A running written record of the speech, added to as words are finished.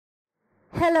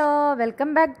Hello welcome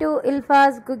back to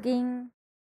ഇൽഫാസ് cooking.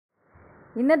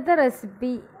 ഇന്നത്തെ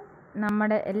recipe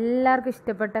നമ്മുടെ എല്ലാവർക്കും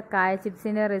ഇഷ്ടപ്പെട്ട കായ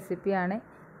ചിപ്സിൻ്റെ റെസിപ്പിയാണ്.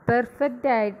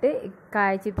 പെർഫെക്റ്റ് ആയിട്ട്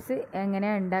കായ ചിപ്സ്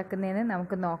എങ്ങനെയാണ് ഉണ്ടാക്കുന്നതെന്ന്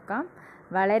നമുക്ക് നോക്കാം.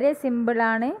 വളരെ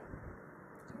സിമ്പിളാണ്.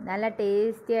 നല്ല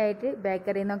ടേസ്റ്റി ആയിട്ട്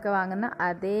ബേക്കറിയിൽ നിന്നൊക്കെ വാങ്ങുന്ന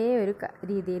അതേ ഒരു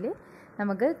രീതിയിൽ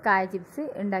നമുക്ക് കായ ചിപ്സ്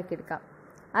ഉണ്ടാക്കിയെടുക്കാം.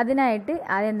 അതിനായിട്ട്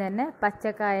ആദ്യം തന്നെ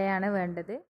പച്ചക്കായയാണ്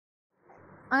വേണ്ടത്.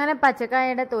 അങ്ങനെ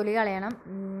പച്ചക്കായയുടെ തൊലി കളയണം.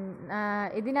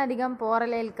 ഇതിനധികം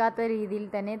പോറലേൽക്കാത്ത രീതിയിൽ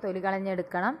തന്നെ തൊലി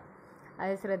കളഞ്ഞെടുക്കണം.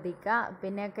 അത് ശ്രദ്ധിക്കുക.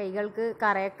 പിന്നെ കൈകൾക്ക്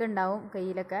കറയൊക്കെ ഉണ്ടാവും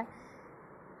കയ്യിലൊക്കെ,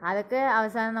 അതൊക്കെ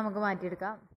അവസാനം നമുക്ക്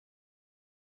മാറ്റിയെടുക്കാം.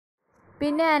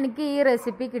 പിന്നെ എനിക്ക് ഈ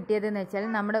റെസിപ്പി കിട്ടിയതെന്ന് വെച്ചാൽ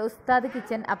നമ്മുടെ ഉസ്താദ്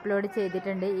കിച്ചൻ അപ്ലോഡ്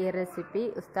ചെയ്തിട്ടുണ്ട്. ഈ റെസിപ്പി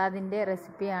ഉസ്താദിൻ്റെ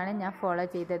റെസിപ്പിയാണ് ഞാൻ ഫോളോ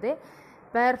ചെയ്തത്.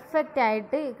 പെർഫെക്റ്റ്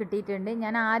ആയിട്ട് കിട്ടിയിട്ടുണ്ട്.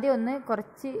 ഞാൻ ആദ്യം ഒന്ന്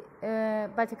കുറച്ച്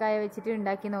പച്ചക്കായ വെച്ചിട്ട്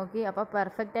ഉണ്ടാക്കി നോക്കി. അപ്പോൾ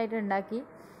പെർഫെക്റ്റ് ആയിട്ട് ഉണ്ടാക്കി.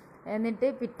 എന്നിട്ട്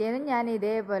പിറ്റേന്നും ഞാൻ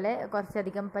ഇതേപോലെ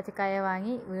കുറച്ചധികം പച്ചക്കായ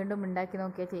വാങ്ങി വീണ്ടും ഉണ്ടാക്കി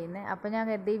നോക്കിയാണ് ചെയ്യുന്നത്. അപ്പോൾ ഞാൻ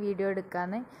കരുതി വീഡിയോ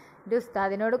എടുക്കാമെന്ന്. എൻ്റെ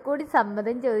ഉസ്താദിനോട് കൂടി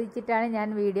സമ്മതം ചോദിച്ചിട്ടാണ് ഞാൻ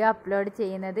വീഡിയോ അപ്ലോഡ്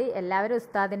ചെയ്യുന്നത്. എല്ലാവരും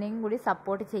ഉസ്താദിനെയും കൂടി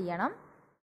സപ്പോർട്ട് ചെയ്യണം.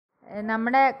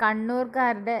 നമ്മുടെ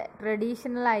കണ്ണൂർക്കാരുടെ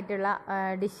ട്രഡീഷണൽ ആയിട്ടുള്ള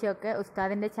ഡിഷൊക്കെ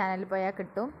ഉസ്താദിൻ്റെ ചാനലിൽ പോയാൽ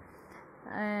കിട്ടും.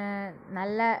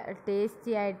 നല്ല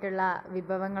ടേസ്റ്റി ആയിട്ടുള്ള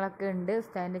വിഭവങ്ങളൊക്കെ ഉണ്ട്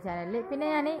ഉസ്താദിൻ്റെ ചാനലിൽ. പിന്നെ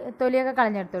ഞാൻ തൊലിയൊക്കെ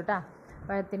കളഞ്ഞെടുത്തു കേട്ടോ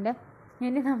പഴത്തിൻ്റെ.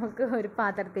 ഇനി നമുക്ക് ഒരു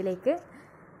പാത്രത്തിലേക്ക്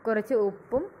കുറച്ച്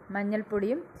ഉപ്പും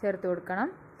മഞ്ഞൾപ്പൊടിയും ചേർത്ത് കൊടുക്കണം.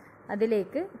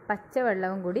 അതിലേക്ക്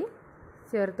പച്ചവെള്ളവും കൂടി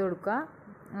ചേർത്ത് കൊടുക്കുക.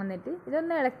 എന്നിട്ട്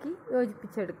ഇതൊന്ന് ഇളക്കി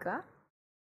യോജിപ്പിച്ചെടുക്കുക.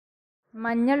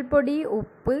 മഞ്ഞൾപ്പൊടി,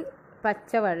 ഉപ്പ്,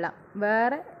 പച്ചവെള്ളം,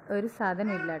 വേറെ ഒരു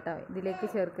സാധനം ഇല്ല കേട്ടോ ഇതിലേക്ക്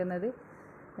ചേർക്കുന്നത്.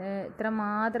 ഇത്ര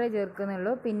മാത്രമേ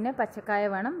ചേർക്കുന്നുള്ളൂ. പിന്നെ പച്ചക്കായ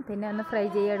വേണം. പിന്നെ ഒന്ന് ഫ്രൈ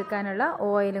ചെയ്തെടുക്കാനുള്ള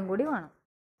ഓയിലും കൂടി വേണം.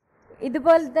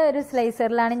 ഇതുപോലത്തെ ഒരു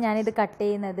സ്ലൈസറിലാണ് ഞാനിത് കട്ട്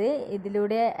ചെയ്യുന്നത്.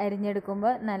 ഇതിലൂടെ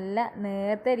അരിഞ്ഞെടുക്കുമ്പോൾ നല്ല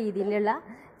നേർത്ത രീതിയിലുള്ള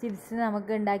ചിപ്സ്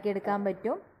നമുക്ക് ഉണ്ടാക്കിയെടുക്കാൻ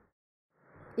പറ്റും.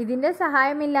 ഇതിൻ്റെ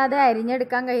സഹായമില്ലാതെ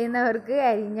അരിഞ്ഞെടുക്കാൻ കഴിയുന്നവർക്ക്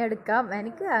അരിഞ്ഞെടുക്കാം.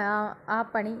 എനിക്ക് ആ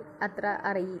പണി അത്ര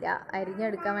അറിയില്ല.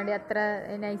 അരിഞ്ഞെടുക്കാൻ വേണ്ടി അത്ര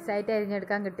നൈസായിട്ട്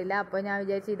അരിഞ്ഞെടുക്കാൻ കിട്ടില്ല. അപ്പോൾ ഞാൻ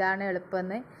വിചാരിച്ചു ഇതാണ്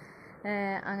എളുപ്പമെന്ന്.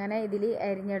 അങ്ങനെ ഇതിൽ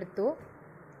അരിഞ്ഞെടുത്തു.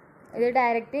 ഇത്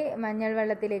ഡയറക്റ്റ് മഞ്ഞൾ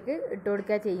വെള്ളത്തിലേക്ക് ഇട്ട്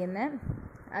കൊടുക്കുക ചെയ്യുന്നത്.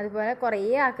 അതുപോലെ കുറേ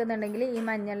ആക്കുന്നുണ്ടെങ്കിൽ ഈ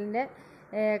മഞ്ഞളിൻ്റെ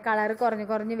കളറ്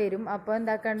കുറഞ്ഞ് വരും. അപ്പോൾ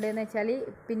എന്താക്കേണ്ടതെന്ന് വെച്ചാൽ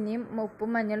പിന്നെയും ഉപ്പും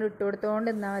മഞ്ഞളും ഇട്ട് കൊടുത്തുകൊണ്ട്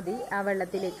നിന്നാൽ മതി ആ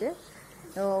വെള്ളത്തിലേക്ക്.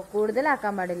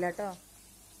 കൂടുതലാക്കാൻ പാടില്ല കേട്ടോ.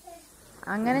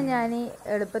 അങ്ങനെ ഞാൻ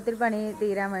എളുപ്പത്തിൽ പണി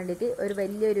തീരാൻ വേണ്ടിയിട്ട് ഒരു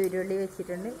വലിയൊരു ഉരുളി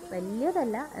വെച്ചിട്ടുണ്ട്.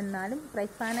 വലിയതല്ല, എന്നാലും ഫ്രൈ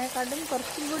പാനേക്കാട്ടും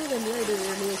കുറച്ചും കൂടി വലിയൊരു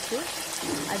ഉരുളി വെച്ച്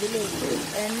അതിലേക്ക്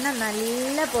എണ്ണ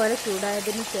നല്ല പോലെ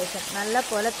ചൂടായതിന് ശേഷം, നല്ല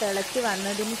പോലെ തിളച്ച്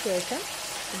വന്നതിന് ശേഷം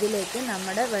ഇതിലേക്ക്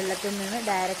നമ്മുടെ വെള്ളത്തിൽ നിന്ന്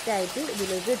ഡയറക്റ്റായിട്ട്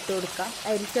ഇതിലേക്ക് ഇട്ട് കൊടുക്കാം.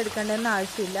 അരിച്ചെടുക്കേണ്ടതെന്ന്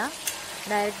ആവശ്യമില്ല.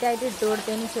 ഡയറക്റ്റായിട്ട് ഇട്ട്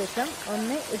കൊടുത്തതിന് ശേഷം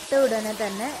ഒന്ന് ഇട്ട ഉടനെ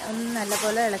തന്നെ ഒന്ന്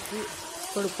നല്ലപോലെ ഇളക്കി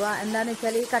കൊടുക്കുക. എന്താണെന്ന്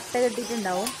വെച്ചാൽ ഈ കട്ട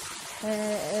കെട്ടിയിട്ടുണ്ടാവും.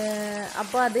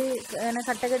 അപ്പോൾ അത് അങ്ങനെ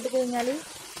കട്ട കെട്ടി കഴിഞ്ഞാൽ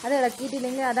അത്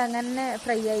ഇളക്കിയിട്ടില്ലെങ്കിൽ അത് അങ്ങനെ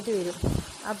ഫ്രൈ ആയിട്ട് വരും.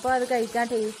 അപ്പോൾ അത് കഴിക്കാൻ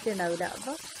ടേസ്റ്റ് ഉണ്ടാവില്ല.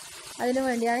 അപ്പോൾ അതിനു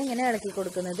വേണ്ടിയാണ് ഇങ്ങനെ ഇളക്കി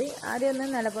കൊടുക്കുന്നത്. ആദ്യം ഒന്ന്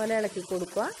നല്ലപോലെ ഇളക്കി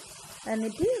കൊടുക്കുക.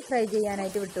 എന്നിട്ട് ഫ്രൈ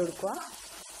ചെയ്യാനായിട്ട് വിട്ട് കൊടുക്കുക.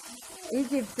 ഈ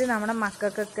ചിപ്സ് നമ്മുടെ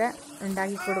മക്കൾക്കൊക്കെ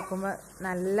ഉണ്ടാക്കി കൊടുക്കുമ്പോൾ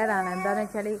നല്ലതാണ്. എന്താണെന്ന്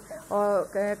വെച്ചാൽ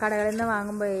കടകളിൽ നിന്ന്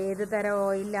വാങ്ങുമ്പോൾ ഏത് തരം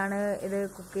ഓയിലാണ് ഇത്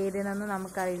കുക്ക് ചെയ്തതെന്നൊന്നും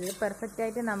നമുക്കറിയില്ല.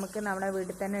 പെർഫെക്റ്റായിട്ട് നമുക്ക് നമ്മുടെ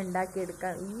വീട്ടിൽ തന്നെ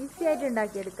ഉണ്ടാക്കിയെടുക്കാം. ഈസി ആയിട്ട്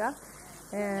ഉണ്ടാക്കിയെടുക്കാം.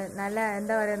 നല്ല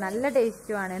എന്താ പറയുക, നല്ല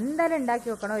ടേസ്റ്റുമാണ്. എന്തായാലും ഉണ്ടാക്കി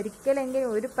നോക്കണം. ഒരിക്കലെങ്കിലും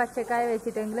ഒരു പച്ചക്കായ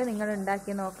വെച്ചിട്ടെങ്കിലും നിങ്ങൾ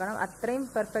ഉണ്ടാക്കി നോക്കണം. അത്രയും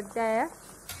പെർഫെക്റ്റായ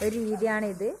ഒരു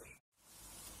രീതിയാണിത്.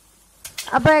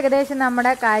 അപ്പോൾ ഏകദേശം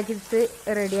നമ്മുടെ കായ ചിപ്സ്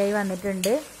റെഡിയായി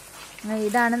വന്നിട്ടുണ്ട്.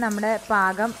 ഇതാണ് നമ്മുടെ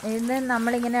പാകം. ഇത്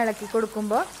നമ്മളിങ്ങനെ ഇളക്കി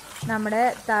കൊടുക്കുമ്പോൾ നമ്മുടെ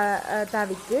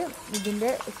തവിക്ക് ഇതിൻ്റെ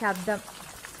ശബ്ദം,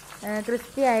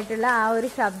 ക്രിസ്പി ആയിട്ടുള്ള ആ ഒരു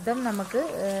ശബ്ദം നമുക്ക്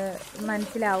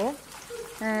മനസ്സിലാവും.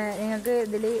 നിങ്ങൾക്ക്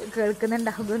ഇതിൽ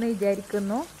കേൾക്കുന്നുണ്ടാകുമെന്ന്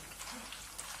വിചാരിക്കുന്നു.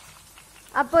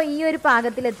 അപ്പോൾ ഈ ഒരു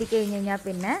പാകത്തിൽ എത്തിക്കഴിഞ്ഞ് കഴിഞ്ഞാൽ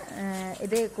പിന്നെ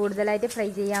ഇത് കൂടുതലായിട്ട് ഫ്രൈ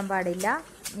ചെയ്യാൻ പാടില്ല.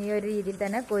 ഈ ഒരു രീതിയിൽ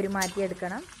തന്നെ കോരി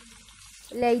മാറ്റിയെടുക്കണം.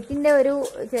 ലൈറ്റിൻ്റെ ഒരു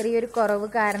ചെറിയൊരു കുറവ്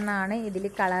കാരണമാണ് ഇതിൽ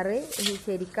കളറ്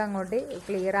ശരിക്കും അങ്ങോട്ട്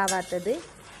ക്ലിയർ ആവാത്തത്.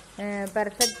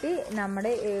 പെർഫെക്റ്റ്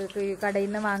നമ്മുടെ കടയിൽ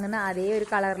നിന്ന് വാങ്ങുന്ന അതേ ഒരു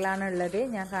കളറിലാണ് ഉള്ളത്.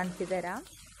 ഞാൻ കാണിച്ചു തരാം.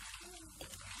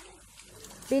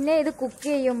 പിന്നെ ഇത് കുക്ക്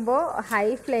ചെയ്യുമ്പോൾ ഹൈ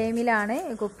ഫ്ലെയിമിലാണ്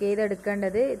കുക്ക്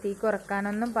ചെയ്തെടുക്കേണ്ടത്. തീ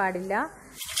കുറക്കാനൊന്നും പാടില്ല.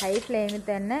 ഹൈ ഫ്ലെയിമിൽ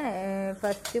തന്നെ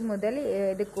ഫസ്റ്റ് മുതൽ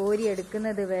ഇത് കോരി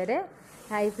എടുക്കുന്നത് വരെ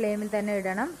ഹൈ ഫ്ലെയിമിൽ തന്നെ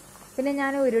ഇടണം. പിന്നെ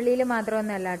ഞാൻ ഉരുളിയിൽ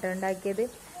മാത്രമൊന്നുമല്ല കേട്ടോ ഉണ്ടാക്കിയത്.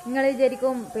 നിങ്ങൾ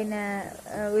വിചാരിക്കും പിന്നെ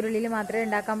ഉരുളിയിൽ മാത്രമേ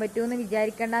ഉണ്ടാക്കാൻ പറ്റൂ എന്ന്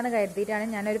വിചാരിക്കേണ്ടെന്ന് കരുതിയിട്ടാണ്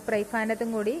ഞാനൊരു ഫ്രൈ പാനത്തും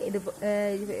കൂടി ഇത്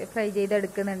ഫ്രൈ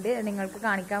ചെയ്തെടുക്കുന്നുണ്ട്. നിങ്ങൾക്ക്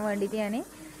കാണിക്കാൻ വേണ്ടിയിട്ട് ഞാൻ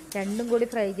രണ്ടും കൂടി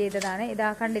ഫ്രൈ ചെയ്തതാണ്.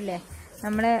 ഇതാക്കണ്ടില്ലേ,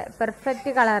 നമ്മളെ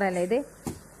പെർഫെക്റ്റ് കളറല്ലേ ഇത്.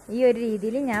 ഈ ഒരു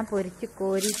രീതിയിൽ ഞാൻ പൊരിച്ച്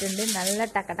കോരിയിട്ടുണ്ട്. നല്ല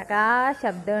ടക്കടക്കാ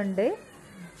ശബ്ദമുണ്ട്.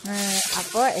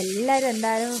 അപ്പോൾ എല്ലാവരും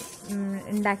എന്തായാലും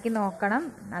ഉണ്ടാക്കി നോക്കണം.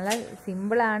 നല്ല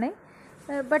സിമ്പിളാണ്,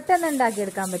 പെട്ടെന്ന്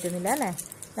ഉണ്ടാക്കിയെടുക്കാൻ പറ്റുന്നില്ല അല്ലേ?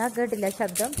 ഞാൻ കേട്ടില്ല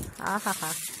ശബ്ദം. ആഹാ,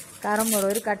 കറുമുറ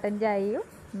ഒരു കട്ടൻ ചായയും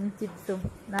ചിപ്സും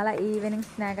നല്ല ഈവനിങ്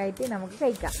സ്നാക്കായിട്ട് നമുക്ക്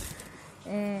കഴിക്കാം.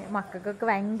 മക്കൾക്കൊക്കെ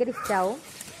ഭയങ്കര ഇഷ്ടമാവും.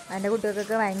 എൻ്റെ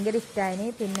കുട്ടികൾക്കൊക്കെ ഭയങ്കര ഇഷ്ടമായി.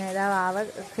 പിന്നെ ഇതാ വാവ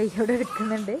കൈയോടെ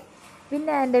എടുക്കുന്നുണ്ട്.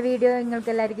 പിന്നെ എൻ്റെ വീഡിയോ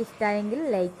നിങ്ങൾക്ക് എല്ലാവർക്കും ഇഷ്ടമായെങ്കിൽ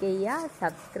ലൈക്ക് ചെയ്യുക,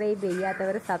 സബ്സ്ക്രൈബ്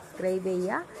ചെയ്യാത്തവർ സബ്സ്ക്രൈബ്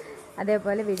ചെയ്യുക.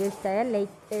 അതേപോലെ വീഡിയോ ഇഷ്ടമായാൽ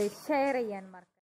ഷെയർ ചെയ്യാൻ മറക്കും.